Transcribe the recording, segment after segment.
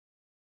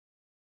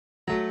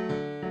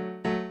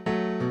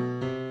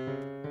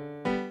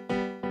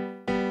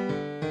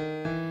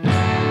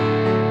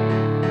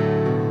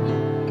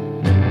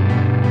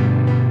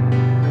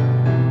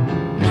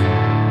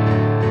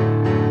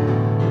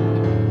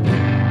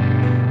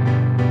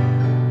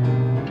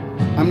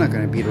not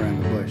going to beat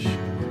around the bush.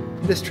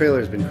 This trailer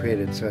has been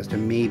created so as to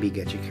maybe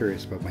get you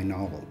curious about my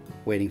novel,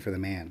 Waiting for the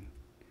Man.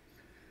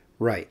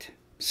 Right.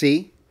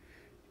 See?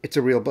 It's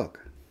a real book.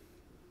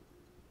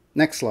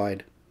 Next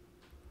slide.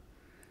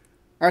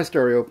 Our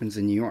story opens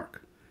in New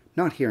York.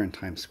 Not here in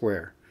Times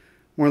Square.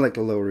 More like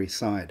the Lower East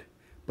Side.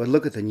 But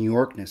look at the New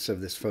Yorkness of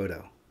this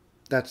photo.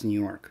 That's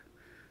New York.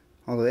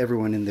 Although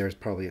everyone in there is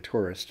probably a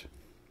tourist.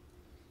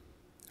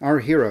 Our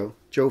hero,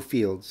 Joe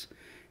Fields,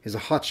 is a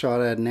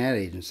hotshot at an ad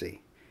agency.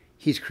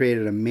 He's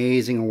created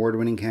amazing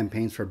award-winning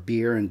campaigns for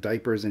beer and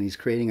diapers, and he's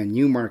creating a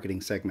new marketing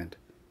segment,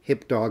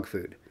 hip dog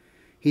food.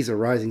 He's a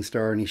rising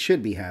star and he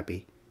should be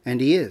happy, and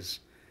he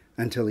is,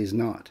 until he's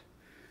not.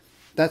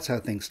 That's how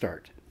things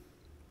start.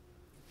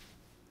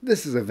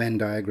 This is a Venn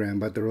diagram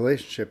about the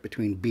relationship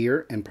between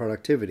beer and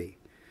productivity,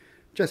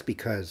 just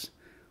because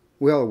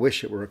we all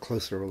wish it were a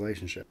closer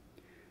relationship.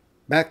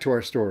 Back to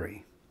our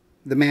story.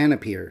 The man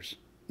appears,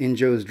 in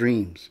Joe's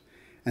dreams,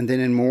 and then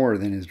in more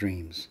than his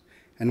dreams.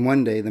 And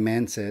one day the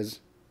man says,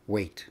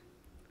 "Wait."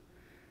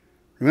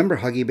 Remember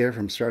Huggy Bear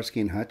from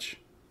Starsky and Hutch?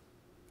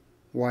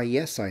 Why,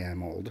 yes, I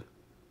am old.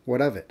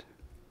 What of it?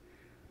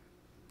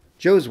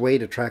 Joe's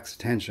wait attracts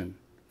attention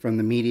from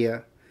the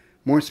media,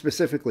 more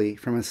specifically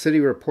from a city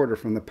reporter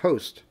from the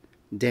Post,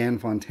 Dan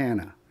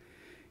Fontana.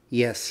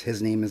 Yes,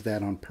 his name is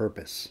that on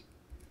purpose.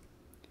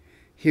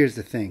 Here's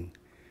the thing.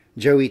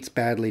 Joe eats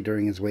badly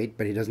during his wait,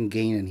 but he doesn't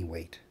gain any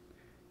weight.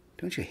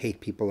 Don't you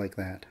hate people like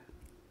that?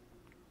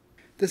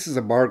 This is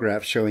a bar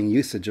graph showing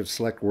usage of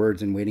select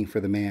words in Waiting for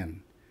the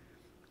Man.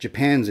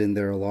 Japan's in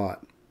there a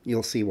lot.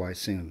 You'll see why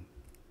soon.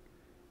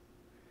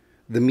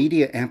 The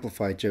media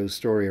amplify Joe's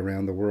story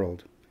around the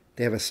world.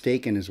 They have a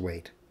stake in his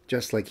weight,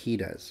 just like he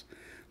does.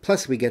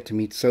 Plus we get to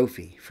meet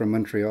Sophie from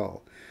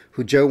Montreal,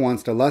 who Joe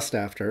wants to lust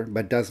after,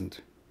 but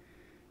doesn't,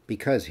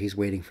 because he's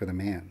waiting for the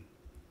man.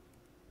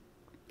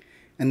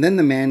 And then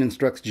the man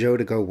instructs Joe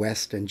to go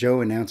west, and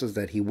Joe announces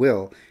that he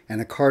will, and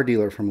a car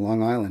dealer from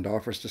Long Island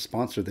offers to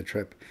sponsor the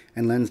trip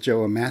and lends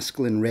Joe a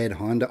masculine red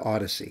Honda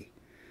Odyssey.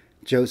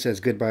 Joe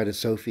says goodbye to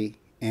Sophie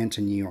and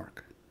to New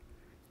York.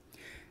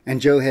 And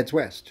Joe heads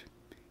west.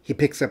 He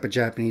picks up a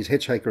Japanese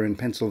hitchhiker in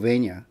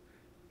Pennsylvania,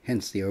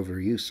 hence the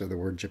overuse of the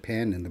word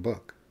Japan in the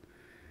book.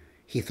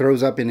 He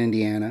throws up in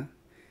Indiana,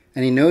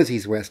 and he knows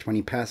he's west when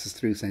he passes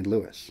through St.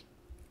 Louis.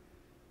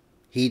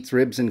 He eats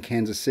ribs in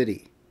Kansas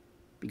City,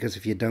 because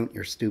if you don't,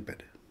 you're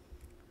stupid.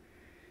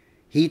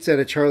 He eats at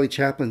a Charlie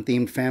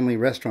Chaplin-themed family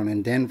restaurant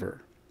in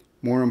Denver.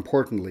 More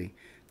importantly,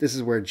 this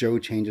is where Joe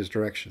changes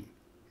direction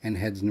and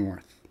heads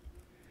north.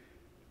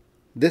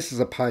 This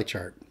is a pie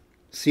chart.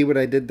 See what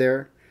I did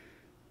there?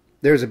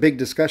 There's a big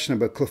discussion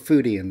about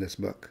clafouti in this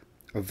book.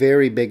 A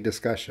very big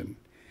discussion.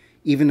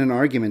 Even an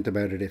argument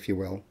about it, if you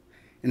will.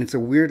 And it's a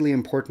weirdly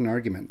important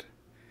argument.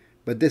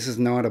 But this is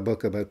not a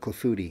book about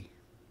clafouti,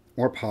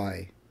 or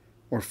pie,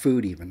 or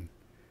food even.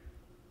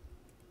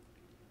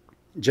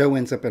 Joe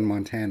ends up in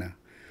Montana,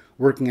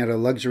 working at a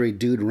luxury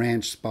dude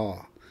ranch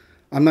spa.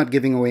 I'm not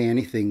giving away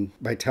anything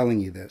by telling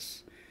you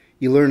this.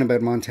 You learn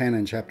about Montana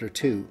in Chapter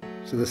 2,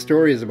 so the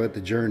story is about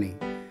the journey,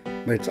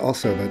 but it's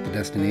also about the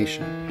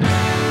destination.